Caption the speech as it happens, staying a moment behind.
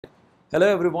Hello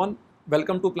everyone,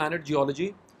 welcome to Planet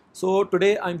Geology. So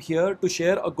today I'm here to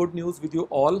share a good news with you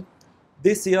all.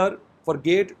 This year for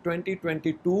GATE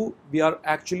 2022, we are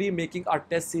actually making our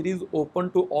test series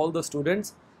open to all the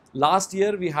students. Last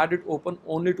year we had it open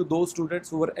only to those students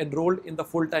who were enrolled in the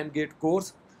full-time GATE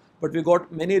course, but we got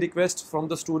many requests from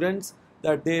the students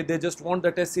that they just want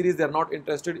the test series, they are not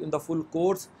interested in the full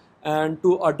course. And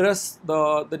to address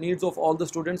the needs of all the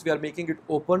students, we are making it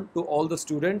open to all the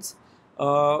students.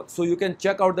 So you can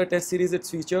check out the test series, its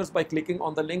features, by clicking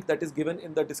on the link that is given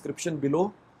in the description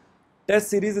below. Test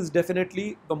series is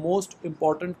definitely the most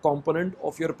important component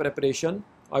of your preparation.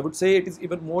 I would say it is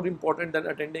even more important than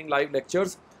attending live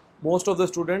lectures. Most of the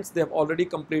students, they have already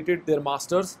completed their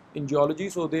masters in geology,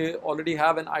 so they already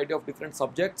have an idea of different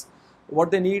subjects. What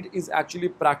they need is actually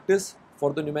practice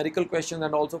for the numerical questions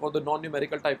and also for the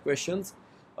non-numerical type questions.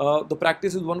 The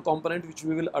practice is one component which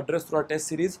we will address through our test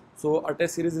series. So our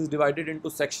test series is divided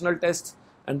into sectional tests,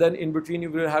 and then in between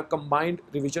you will have combined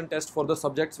revision tests for the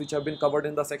subjects which have been covered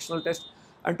in the sectional test,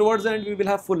 and towards the end we will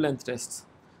have full length tests.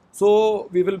 So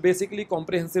we will basically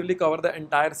comprehensively cover the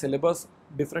entire syllabus,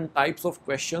 different types of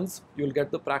questions, you will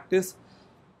get the practice.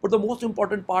 But the most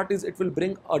important part is it will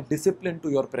bring a discipline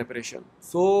to your preparation.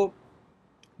 So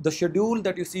the schedule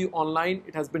that you see online,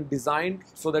 it has been designed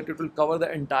so that it will cover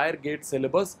the entire GATE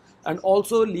syllabus and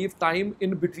also leave time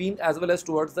in between as well as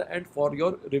towards the end for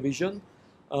your revision.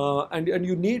 And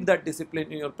you need that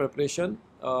discipline in your preparation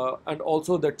and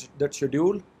also that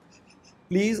schedule.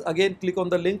 Please again click on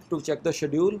the link to check the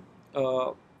schedule.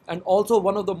 And also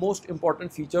one of the most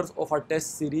important features of our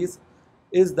test series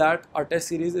is that our test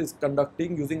series is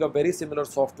conducting using a very similar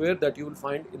software that you will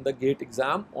find in the GATE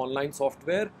exam, online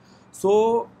software.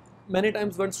 So many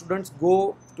times when students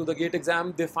go to the GATE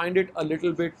exam, they find it a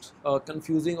little bit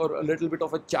confusing or a little bit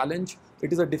of a challenge.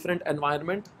 It is a different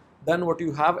environment than what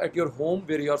you have at your home,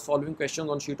 where you are solving questions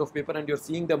on sheet of paper and you're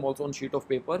seeing them also on sheet of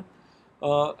paper.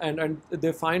 And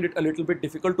they find it a little bit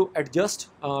difficult to adjust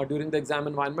during the exam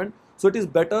environment. So it is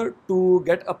better to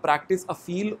get a practice, a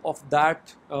feel of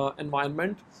that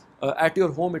environment at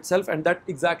your home itself, and that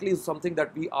exactly is something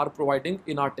that we are providing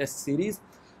in our test series.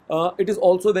 It is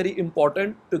also very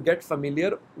important to get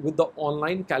familiar with the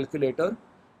online calculator,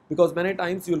 because many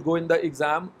times you'll go in the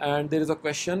exam and there is a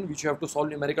question which you have to solve,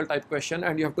 numerical type question,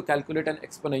 and you have to calculate an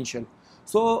exponential.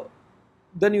 So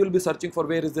then you will be searching for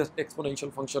where is this exponential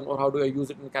function, or how do I use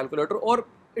it in calculator, or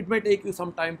it may take you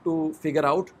some time to figure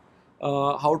out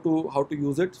how to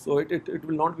use it. So it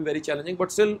will not be very challenging, but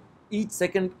still each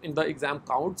second in the exam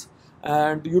counts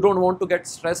and you don't want to get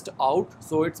stressed out,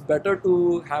 so it's better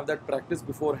to have that practice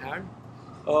beforehand.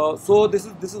 So this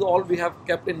is all we have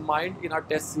kept in mind in our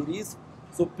test series.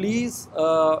 So please,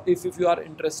 if you are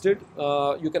interested,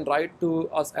 you can write to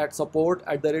us at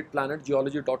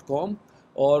support@planetgeology.com,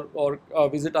 or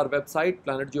visit our website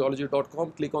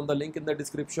planetgeology.com. Click on the link in the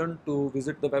description to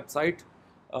visit the website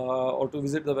or to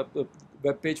visit the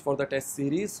web page for the test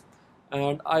series.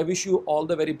 And I wish you all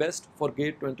the very best for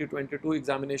GATE 2022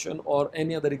 examination or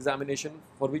any other examination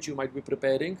for which you might be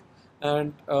preparing.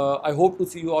 And I hope to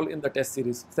see you all in the test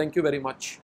series. Thank you very much.